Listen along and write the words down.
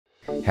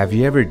Have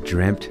you ever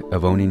dreamt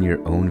of owning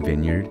your own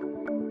vineyard?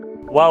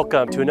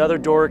 Welcome to another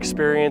Door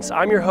Experience.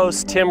 I'm your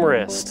host, Tim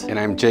Rist. And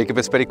I'm Jacob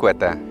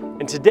Espericueta.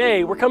 And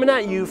today we're coming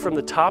at you from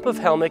the top of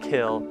Helmick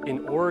Hill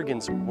in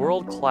Oregon's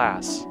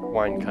world-class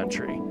wine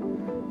country.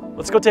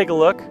 Let's go take a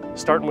look,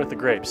 starting with the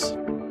grapes.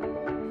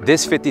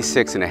 This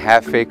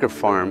 56.5 acre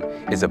farm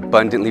is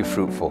abundantly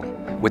fruitful,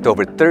 with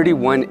over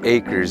 31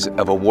 acres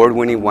of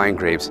award-winning wine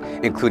grapes,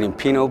 including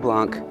Pinot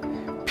Blanc,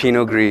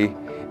 Pinot Gris,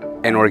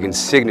 and Oregon's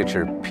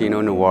signature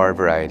Pinot Noir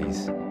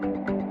varieties.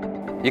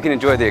 You can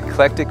enjoy the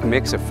eclectic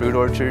mix of fruit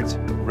orchards,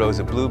 rows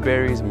of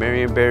blueberries,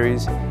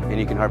 marionberries, and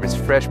you can harvest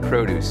fresh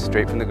produce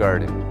straight from the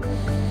garden.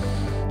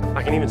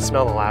 I can even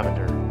smell the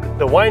lavender.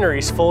 The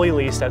winery's fully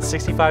leased at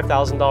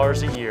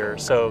 $65,000 a year,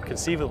 so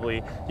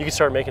conceivably you can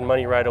start making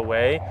money right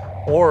away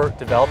or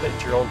develop it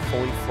into your own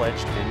fully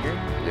fledged vineyard.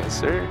 Yes,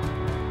 sir.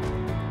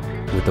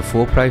 With the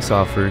full price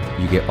offer,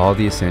 you get all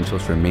the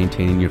essentials for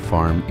maintaining your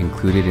farm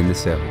included in the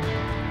sale.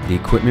 The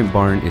equipment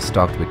barn is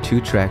stocked with 2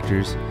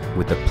 tractors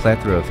with a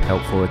plethora of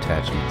helpful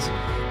attachments.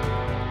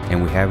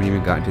 And we haven't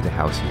even gotten to the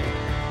house yet.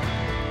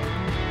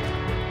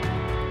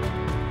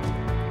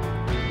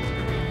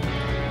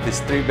 This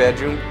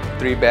 3-bedroom,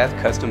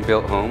 3-bath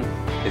custom-built home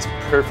is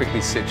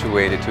perfectly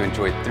situated to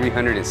enjoy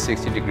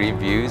 360-degree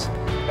views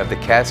of the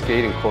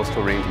Cascade and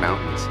Coastal Range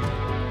Mountains.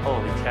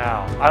 Holy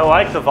cow. I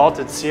like the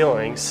vaulted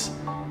ceilings,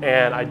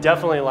 and I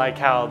definitely like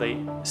how they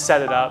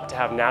set it up to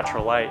have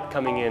natural light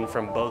coming in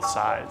from both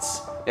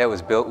sides. Yeah, it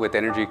was built with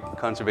energy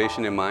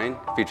conservation in mind.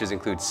 Features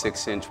include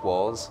 6-inch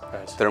walls,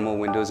 Nice. thermal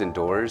windows and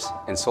doors,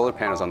 and solar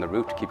panels on the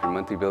roof to keep your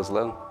monthly bills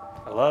low.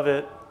 I love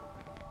it.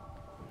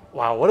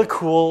 Wow, what a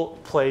cool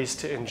place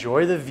to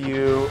enjoy the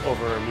view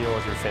over a meal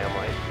with your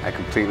family. I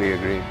completely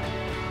agree.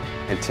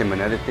 And Tim,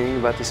 another thing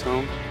about this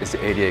home is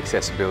the ADA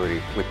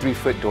accessibility with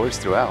 3-foot doors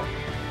throughout.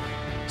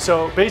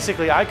 So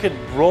basically I could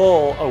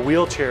roll a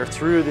wheelchair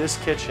through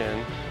this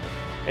kitchen,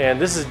 and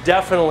this is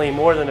definitely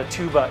more than a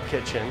 2-butt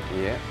kitchen.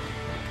 Yeah.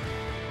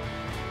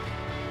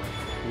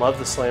 Love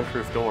the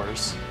slam-proof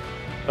doors.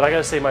 But I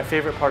gotta say, my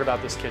favorite part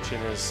about this kitchen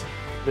is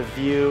the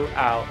view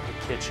out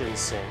the kitchen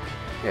sink.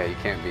 Yeah, you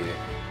can't beat it.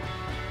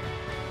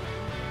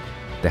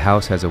 The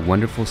house has a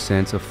wonderful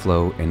sense of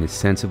flow and is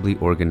sensibly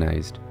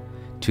organized.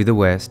 To the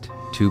west,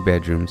 2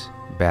 bedrooms,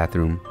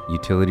 bathroom,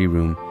 utility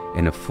room,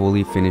 and a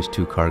fully finished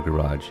 2-car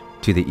garage.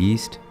 To the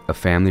east, a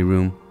family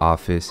room,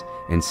 office,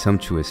 and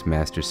sumptuous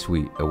master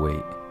suite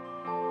await.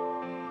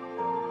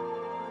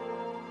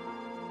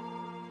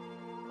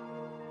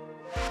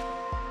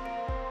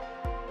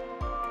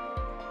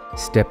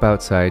 Step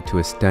outside to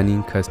a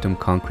stunning custom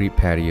concrete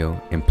patio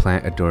and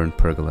plant-adorned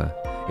pergola,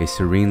 a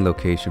serene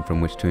location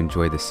from which to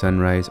enjoy the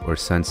sunrise or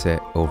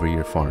sunset over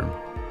your farm.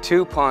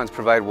 2 ponds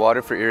provide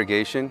water for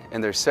irrigation,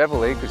 and there's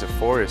several acres of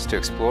forest to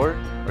explore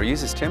or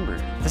use as timber.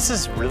 This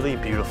is really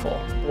beautiful.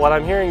 What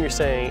I'm hearing you're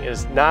saying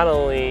is not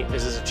only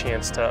is this a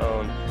chance to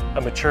own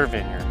a mature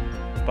vineyard,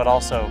 but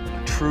also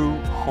a true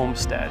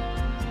homestead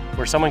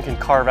where someone can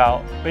carve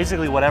out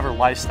basically whatever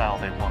lifestyle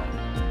they want.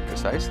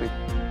 Precisely.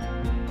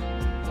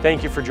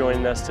 Thank you for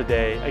joining us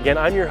today. Again,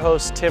 I'm your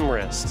host, Tim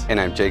Rist. And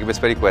I'm Jacob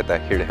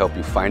Espericueta, here to help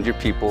you find your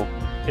people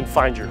And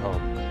find your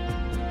home.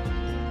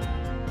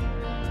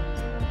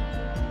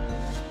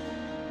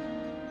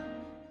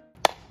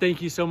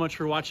 Thank you so much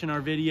for watching our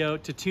video.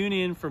 To tune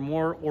in for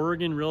more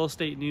Oregon real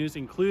estate news,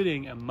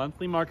 including a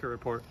monthly market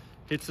report,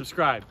 hit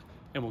subscribe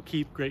and we'll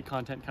keep great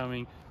content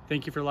coming.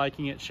 Thank you for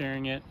liking it,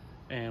 sharing it,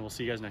 and we'll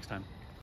see you guys next time.